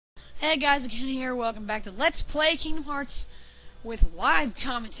Hey guys, again here, welcome back to Let's Play Kingdom Hearts with live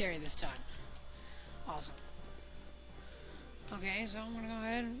commentary this time. Awesome. Okay, so I'm gonna go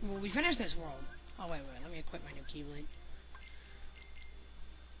ahead well, we finished this world. Oh wait, let me equip my new Keyblade.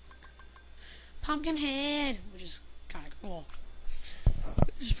 Pumpkinhead, which is kinda cool.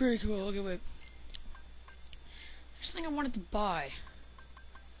 Which is pretty cool. Okay, wait. There's something I wanted to buy.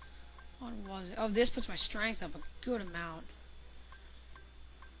 What was it? Oh, this puts my strength up a good amount.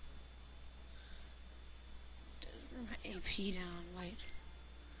 My AP down, wait.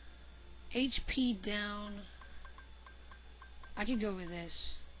 HP down. I could go with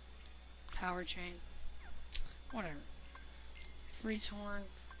this. Power chain. Whatever. Freed's horn.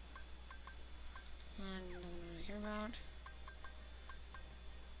 And nothing to hear about.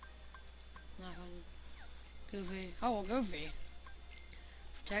 Nothing. Goofy. Oh, well, Goofy.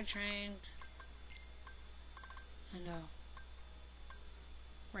 Protect train. And,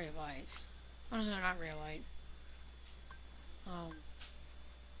 Ray of Light. Oh, no, not Ray of Light.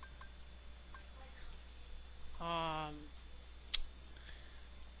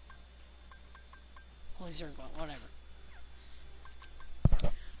 Holy Circle, whatever.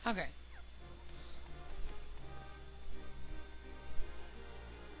 Okay.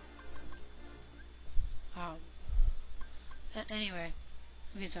 Anyway.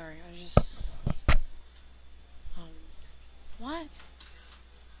 Okay, sorry, I was just... What?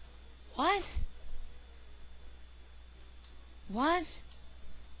 What? What?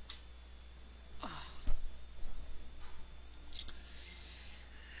 Oh.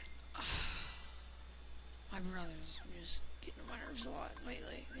 My brothers are just getting on my nerves a lot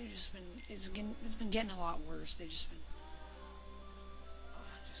lately. They've just been, it's been getting a lot worse. They've just been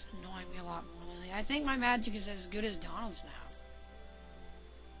just annoying me a lot more lately. I think my magic is as good as Donald's now.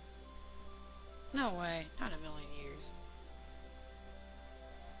 No way, not a million years.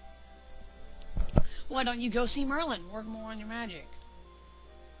 Why don't you go see Merlin? Work more on your magic.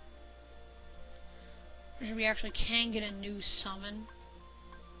 Or should we actually can get a new summon?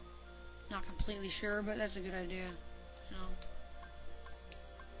 Not completely sure, but that's a good idea. You know.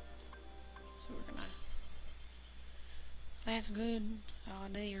 So we're gonna. That's good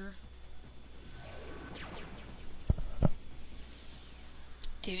idea.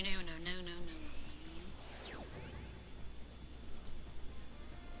 No.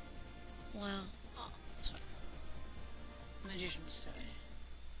 Well. Magician's Study.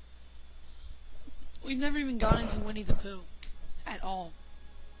 We've never even gone into Winnie the Pooh at all.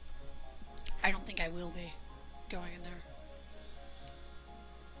 I don't think I will be going in there.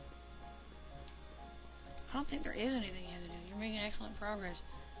 I don't think there is anything you have to do. You're making excellent progress.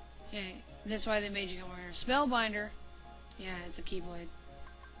 Yeah, that's why they made you come over here. Spellbinder. Yeah, it's a Keyblade.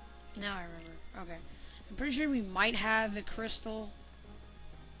 Now I remember. Okay. I'm pretty sure we might have a crystal.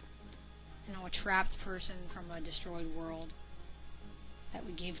 You know, a trapped person from a destroyed world that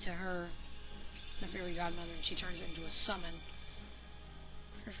we gave to her, the fairy godmother, and she turns it into a summon.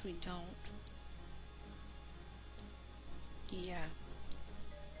 First we don't. Yeah.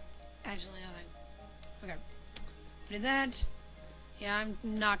 Absolutely nothing. Okay. We did that. Yeah, I'm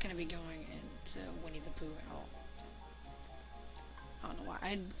not going to be going into Winnie the Pooh at all. I don't know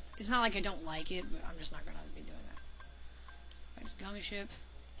why. It's not like I don't like it, but I'm just not going to be doing that. Right, Gummy Ship.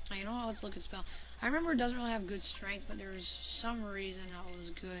 Oh, you know what? Let's look at spell. I remember it doesn't really have good strength, but there's some reason how it was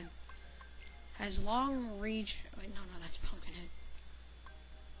good. Has long reach. Wait, no, that's Pumpkinhead.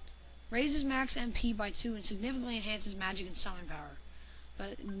 Raises max MP by 2 and significantly enhances magic and summon power.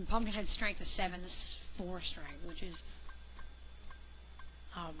 But Pumpkinhead's strength is 7. This is 4 strength, which is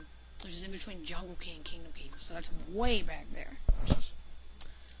in between Jungle Key and Kingdom Key. So that's way back there. Which is,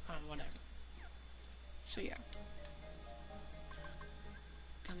 whatever. So yeah.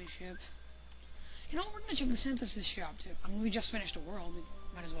 Gummy Ship. You know what, we're gonna check the synthesis shop too. I mean, we just finished a world, we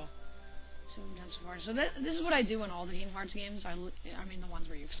might as well. So we've done so far. So this is what I do in all the Kingdom Hearts games. I mean the ones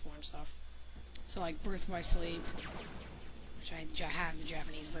where you explore and stuff. So like Birth by Sleep, which I have the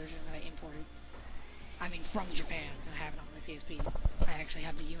Japanese version that I imported. I mean from Japan, and I have it on my PSP. I actually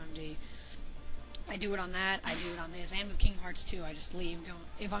have the UMD. I do it on that, I do it on this, and with Kingdom Hearts 2, I just leave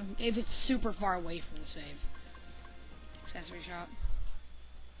going if it's super far away from the save. Accessory shop.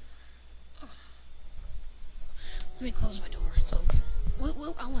 Let me close my door. It's open.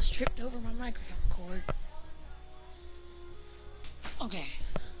 Whoa, I almost tripped over my microphone cord. Okay.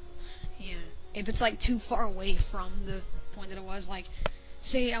 Yeah. If it's like too far away from the point that it was, like,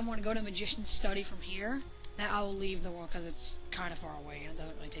 say I want to go to Magician's Study from here, then I will leave the world because it's kind of far away and it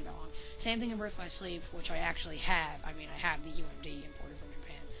doesn't really take that long. Same thing in Birth by Sleep, which I actually have. I mean, I have the UMD imported from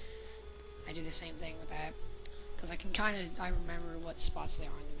Japan. I do the same thing with that because I can I remember what spots they are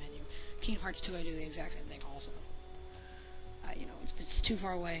in the menu. Kingdom Hearts 2, I do the exact same thing also. You know, if it's too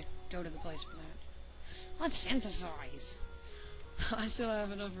far away, go to the place for that. Let's synthesize. I still don't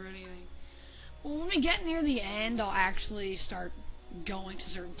have enough for anything. Well, when we get near the end, I'll actually start going to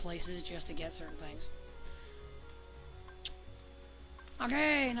certain places just to get certain things.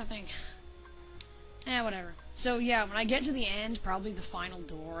 Okay, nothing. Whatever. So, yeah, when I get to the end, probably the final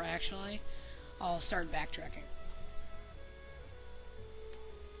door, actually, I'll start backtracking.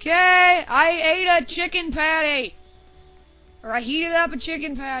 Okay, I ate a chicken patty! Or I heated up a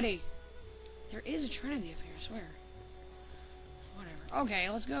chicken patty. There is a Trinity up here, I swear. Whatever. Okay,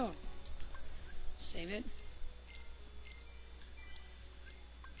 let's go. Save it.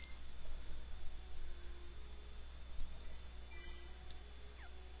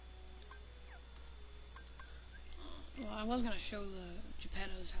 Well, I was gonna show the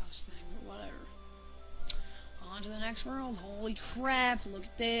Geppetto's house thing, but whatever. On to the next world. Holy crap, look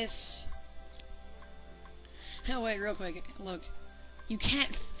at this. Oh, wait, real quick. Look. You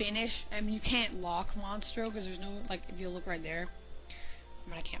can't finish, I mean, you can't lock Monstro, because there's no, like, if you look right there. I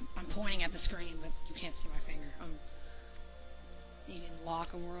mean, I'm pointing at the screen, but you can't see my finger. You didn't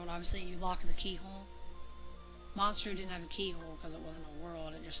lock a world, obviously, you lock the keyhole. Monstro didn't have a keyhole, because it wasn't a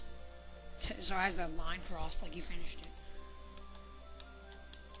world, it just, so it has that line crossed, like you finished it.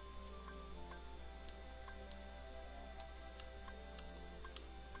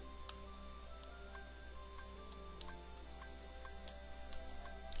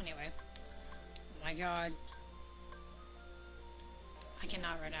 Anyway, oh my god, I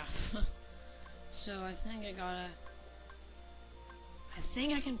cannot right now. So I think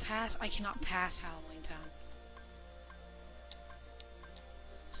I can pass. I cannot pass Halloween Town.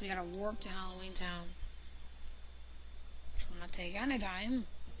 So we gotta warp to Halloween Town, which will not take any time.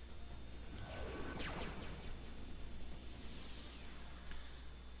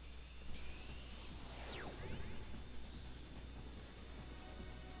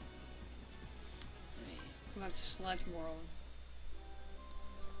 Go back to select world.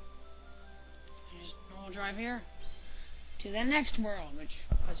 Just normal drive here to the next world, which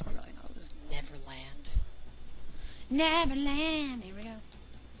as we really know is Neverland. Neverland. Here we go.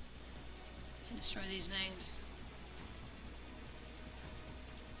 And destroy these things.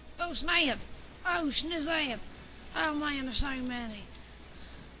 Oh snap! Oh snizap! Oh man, there's so many.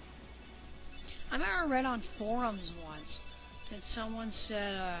 I remember I read on forums once that someone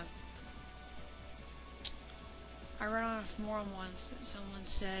said, I read on a forum once that someone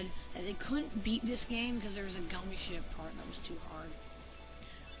said that they couldn't beat this game because there was a gummy ship part that was too hard.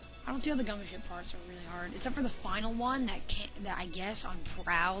 I don't see how the gummy ship parts are really hard, except for the final one that I guess on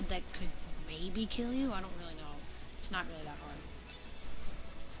Proud that could maybe kill you. I don't really know. It's not really that hard.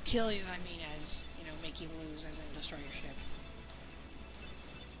 Kill you, I mean, as you know, make you lose, as in destroy your ship.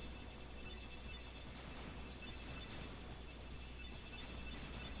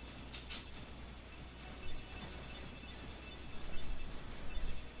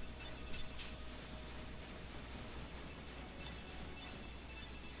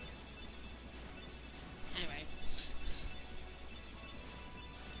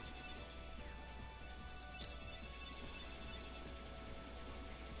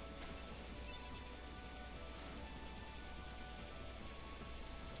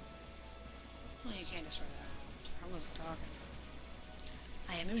 You can't destroy that. I wasn't talking.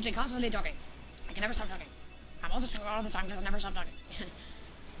 I am usually constantly talking. I can never stop talking. I'm also talking all the time because I never stop talking.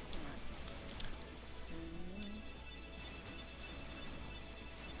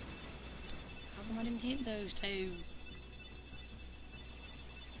 How come I didn't hit those two?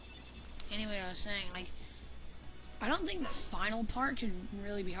 Anyway, I was saying, like, I don't think the final part could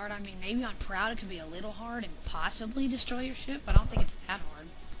really be hard. I mean, maybe on Proud it could be a little hard and possibly destroy your ship, but I don't think it's that hard.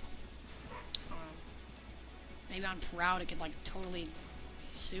 Maybe on Proud it could, like, totally be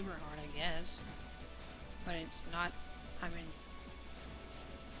super hard, I guess. But it's not, I mean,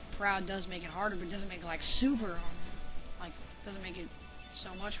 Proud does make it harder, but it doesn't make it, like, super hard. Like, doesn't make it so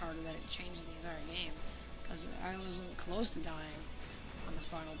much harder that it changes the entire game. Because I wasn't close to dying on the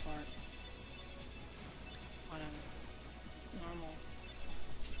final part. On normal.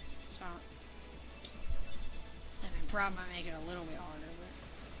 So, I mean, Proud might make it a little bit harder,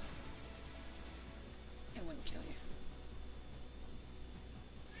 but it wouldn't kill you.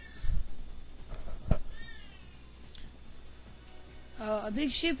 A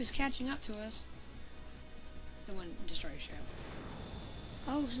big ship is catching up to us. It wouldn't destroy your ship.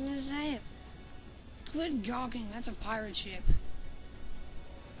 Oh, I was gonna say it. Quit gawking, that's a pirate ship.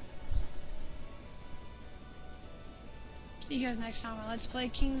 See you guys next time on Let's Play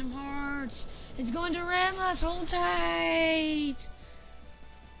Kingdom Hearts. It's going to ram us, hold tight!